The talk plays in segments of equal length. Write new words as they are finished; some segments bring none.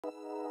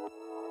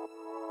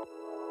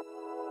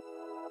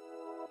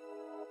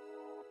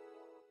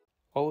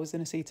Always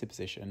in a seated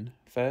position,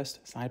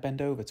 first side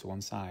bend over to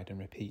one side and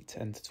repeat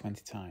 10 to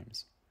 20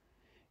 times.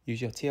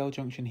 Use your TL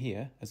junction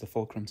here as the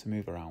fulcrum to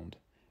move around,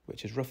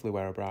 which is roughly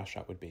where a bra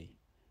strap would be.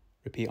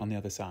 Repeat on the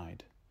other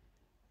side.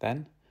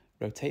 Then,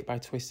 rotate by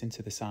twisting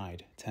to the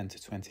side 10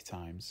 to 20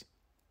 times.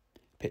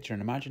 Picture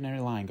an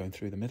imaginary line going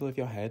through the middle of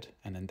your head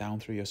and then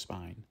down through your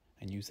spine,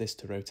 and use this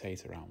to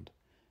rotate around.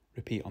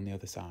 Repeat on the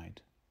other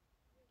side.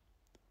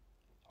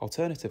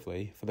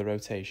 Alternatively, for the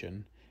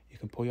rotation, you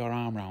can pull your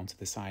arm round to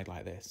the side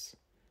like this.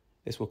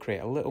 This will create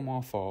a little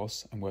more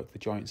force and work the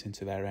joints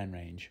into their end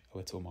range a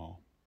little more.